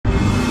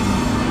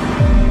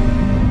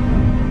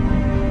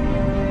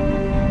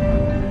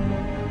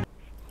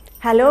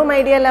Hello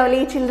my dear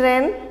lovely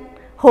children.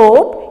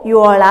 Hope you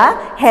all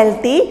are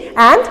healthy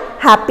and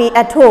happy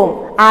at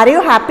home. Are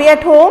you happy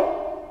at home?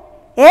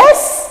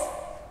 Yes?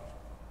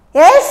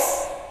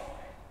 Yes?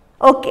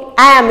 Okay,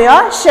 I am your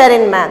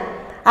Sherin ma'am.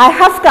 I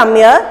have come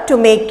here to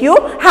make you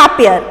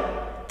happier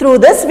through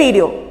this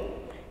video.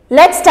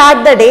 Let's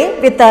start the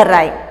day with a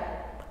rhyme.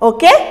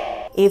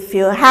 Okay? If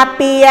you're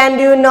happy and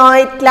you know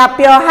it, clap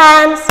your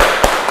hands.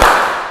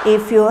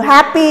 If you're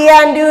happy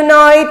and you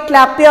know it,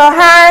 clap your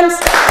hands.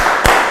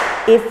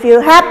 If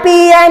you're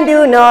happy and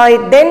you know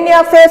it, then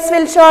your face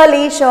will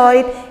surely show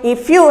it.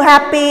 If you're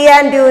happy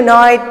and you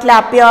know it,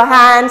 clap your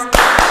hands.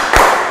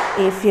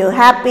 If you're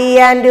happy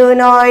and you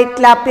know it,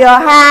 clap your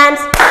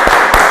hands.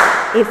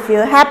 If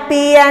you're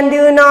happy and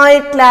you know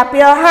it, clap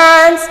your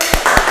hands.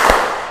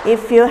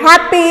 If you're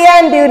happy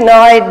and you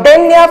know it,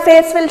 then your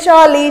face will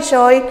surely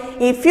show it.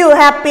 If you're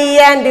happy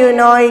and you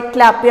know it,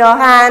 clap your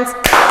hands.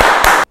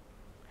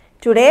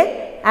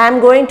 Today, I am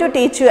going to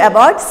teach you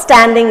about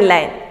standing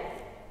line.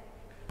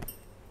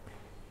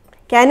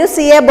 Can you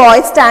see a boy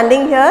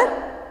standing here?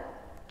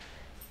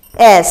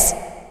 Yes,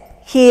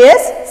 he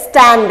is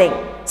standing.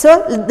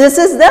 So, this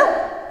is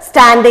the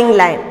standing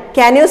line.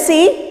 Can you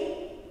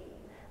see?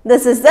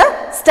 This is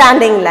the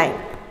standing line.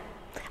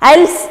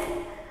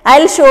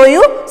 I'll show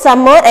you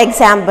some more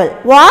example.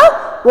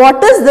 Wow,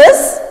 what is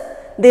this?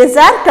 These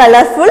are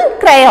colorful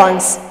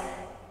crayons.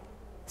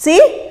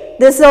 See,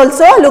 this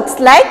also looks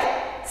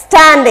like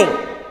standing.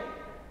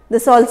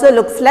 This also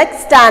looks like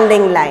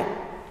standing line.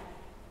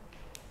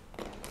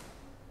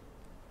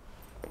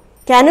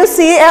 Can you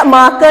see a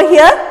marker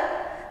here?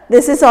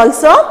 This is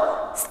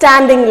also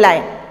standing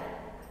line.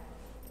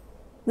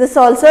 This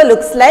also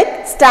looks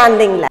like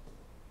standing line.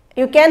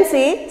 You can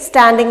see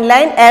standing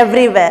line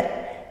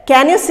everywhere.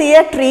 Can you see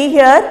a tree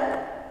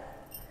here?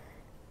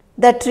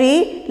 The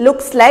tree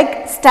looks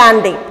like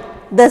standing.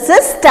 This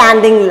is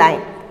standing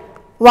line.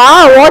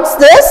 Wow, what's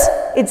this?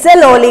 It's a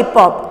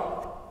lollipop.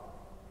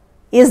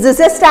 Is this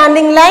a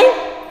standing line?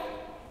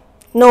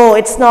 No,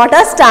 it's not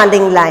a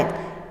standing line.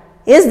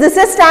 Is this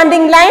a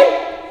standing line?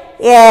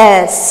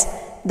 Yes.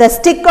 The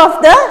stick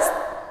of the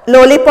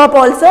lollipop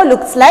also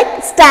looks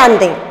like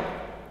standing.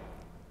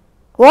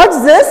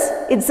 What's this?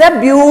 It's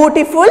a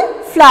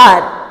beautiful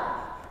flower.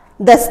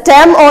 The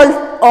stem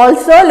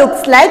also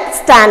looks like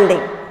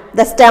standing.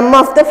 The stem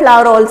of the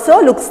flower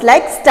also looks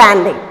like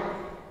standing.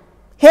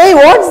 Hey,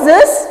 what's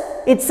this?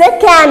 It's a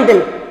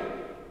candle.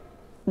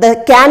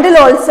 The candle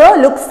also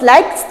looks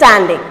like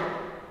standing.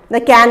 The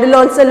candle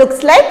also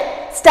looks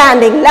like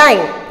standing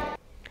line.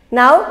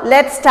 Now,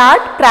 let's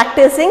start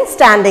practicing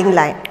standing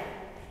line.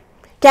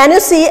 Can you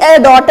see a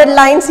dotted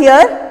lines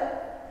here?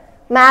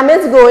 Ma'am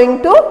is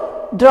going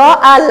to draw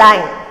a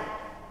line.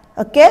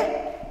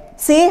 Okay?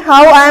 See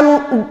how I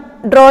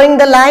am drawing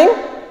the line?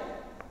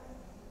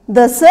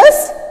 This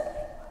is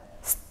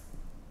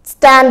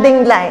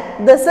standing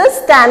line. This is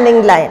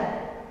standing line.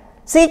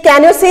 See,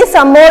 can you see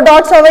some more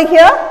dots over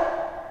here?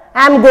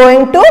 I am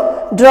going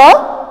to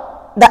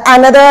draw the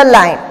another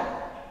line.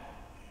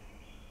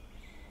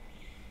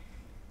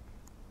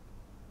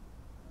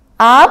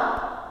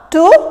 Up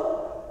to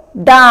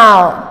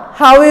down.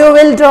 How you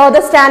will draw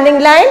the standing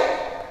line?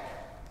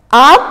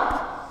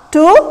 Up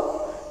to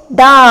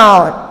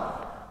down.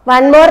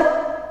 One more.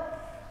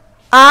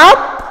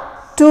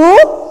 Up to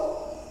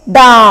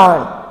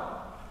down.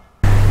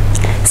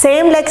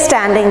 Same like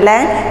standing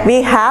line,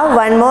 we have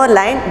one more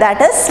line, that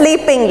is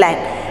sleeping line.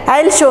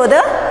 I will show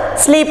the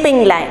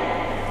sleeping line.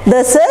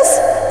 This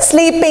is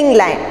sleeping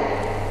line.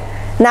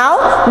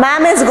 Now,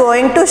 ma'am is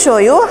going to show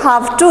you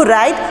how to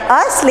write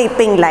a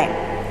sleeping line.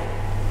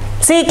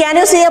 See, can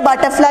you see a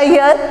butterfly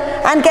here?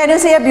 And can you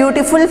see a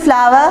beautiful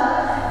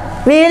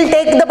flower? We will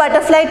take the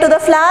butterfly to the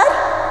flower.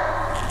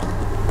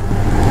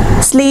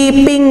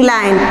 Sleeping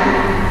line.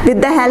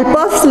 With the help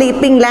of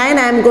sleeping line,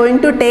 I am going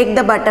to take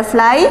the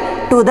butterfly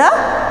to the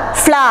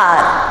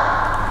flower.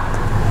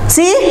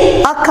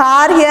 See, a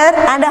car here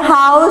and a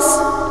house.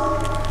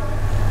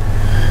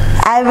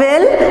 I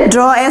will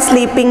draw a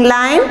sleeping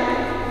line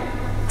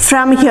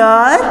from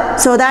here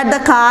so that the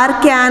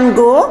car can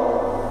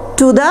go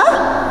to the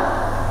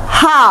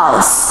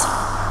house.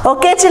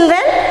 Okay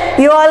children,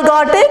 you all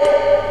got it?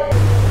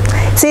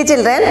 See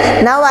children,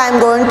 now I am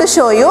going to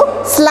show you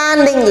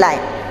slanting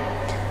line.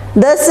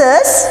 This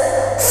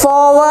is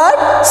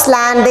forward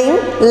slanting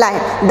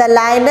line. The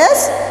line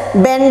is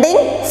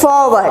bending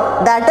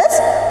forward. That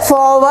is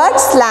forward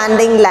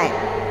slanting line.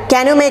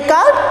 Can you make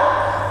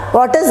out?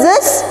 What is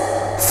this?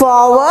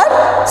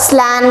 Forward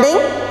slanting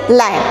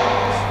line.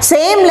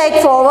 Same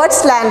like forward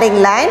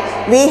slanting line,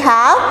 we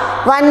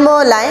have one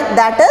more line,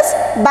 that is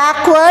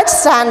backward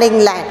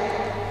slanting line.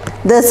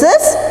 This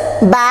is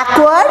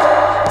backward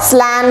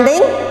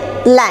slanting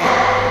line.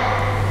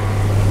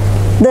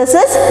 This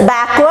is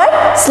backward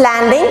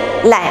slanting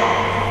line.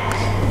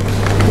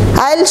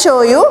 I will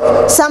show you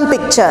some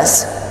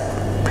pictures.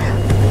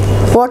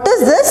 What is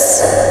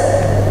this?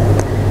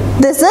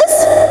 This is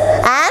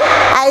an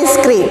ice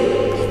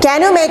cream.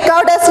 Can you make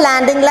out a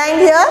slanting line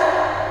here?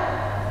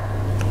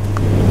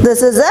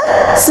 This is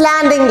a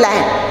slanting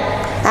line.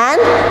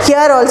 and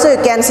here also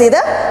you can see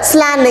the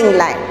slanting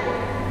line.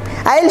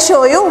 I will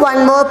show you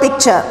one more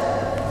picture.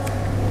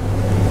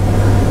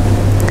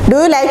 Do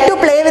you like to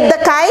play with the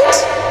kite?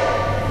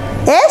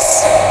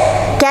 Yes?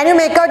 Can you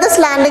make out the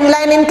slanting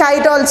line in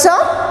kite also?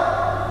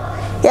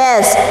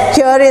 Yes,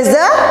 here is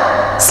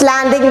the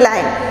slanting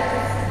line.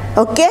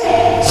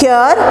 Okay, here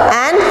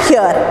and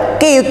here.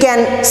 Okay, you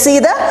can see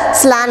the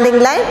slanting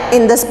line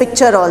in this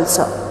picture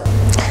also.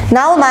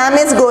 Now ma'am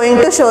is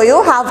going to show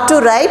you how to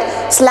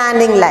write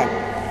slanting line.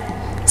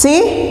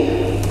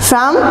 See,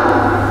 from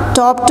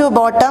top to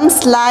bottom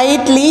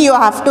slightly you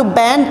have to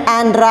bend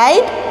and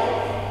write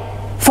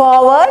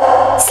forward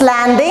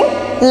slanting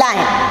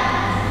line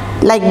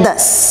like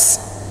this.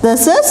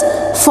 This is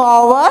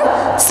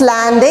forward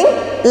slanting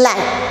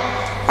line,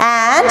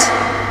 and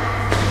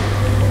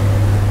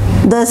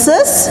this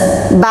is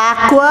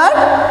backward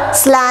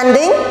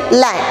slanting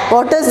line.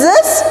 What is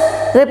this?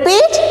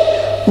 Repeat.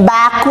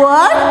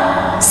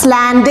 Backward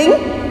slanting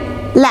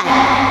line.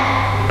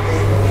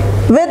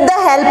 With the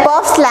help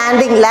of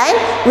slanting line,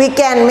 we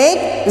can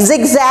make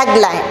zigzag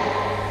line.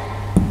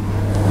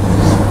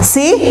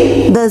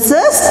 See, this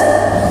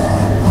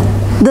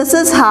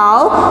is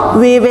how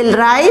we will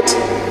write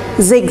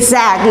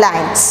zigzag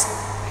lines.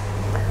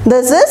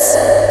 This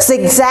is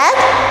zigzag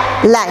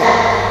line.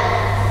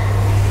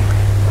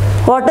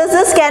 What is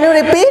this? Can you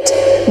repeat?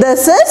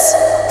 This is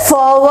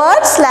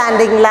forward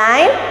slanting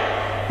line.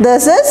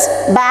 This is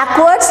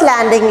backward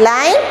slanting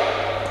line.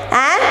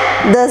 And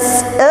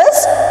this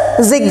is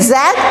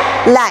zigzag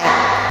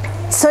line.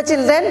 So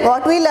children,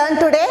 what we learned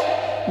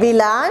today? We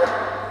learned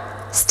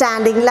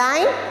standing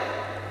line,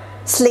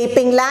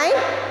 sleeping line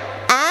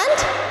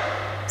and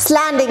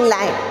slanting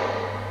line.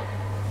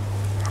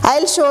 I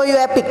will show you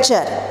a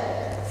picture.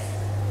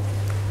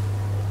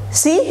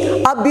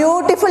 See, a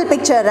beautiful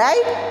picture,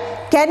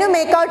 right? Can you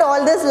make out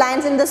all these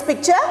lines in this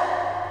picture?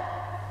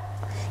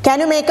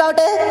 Can you make out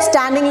a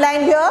standing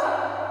line here?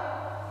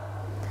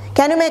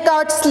 Can you make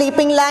out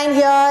sleeping line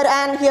here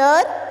and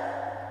here?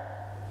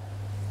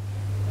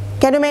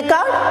 Can you make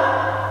out?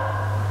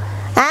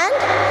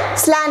 And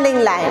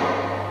slanting line.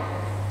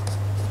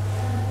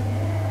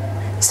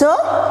 So,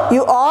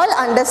 you all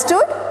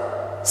understood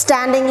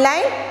standing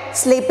line,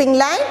 sleeping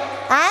line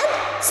and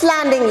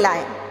slanting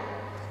line.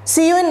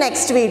 See you in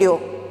next video.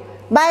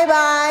 Bye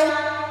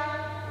bye.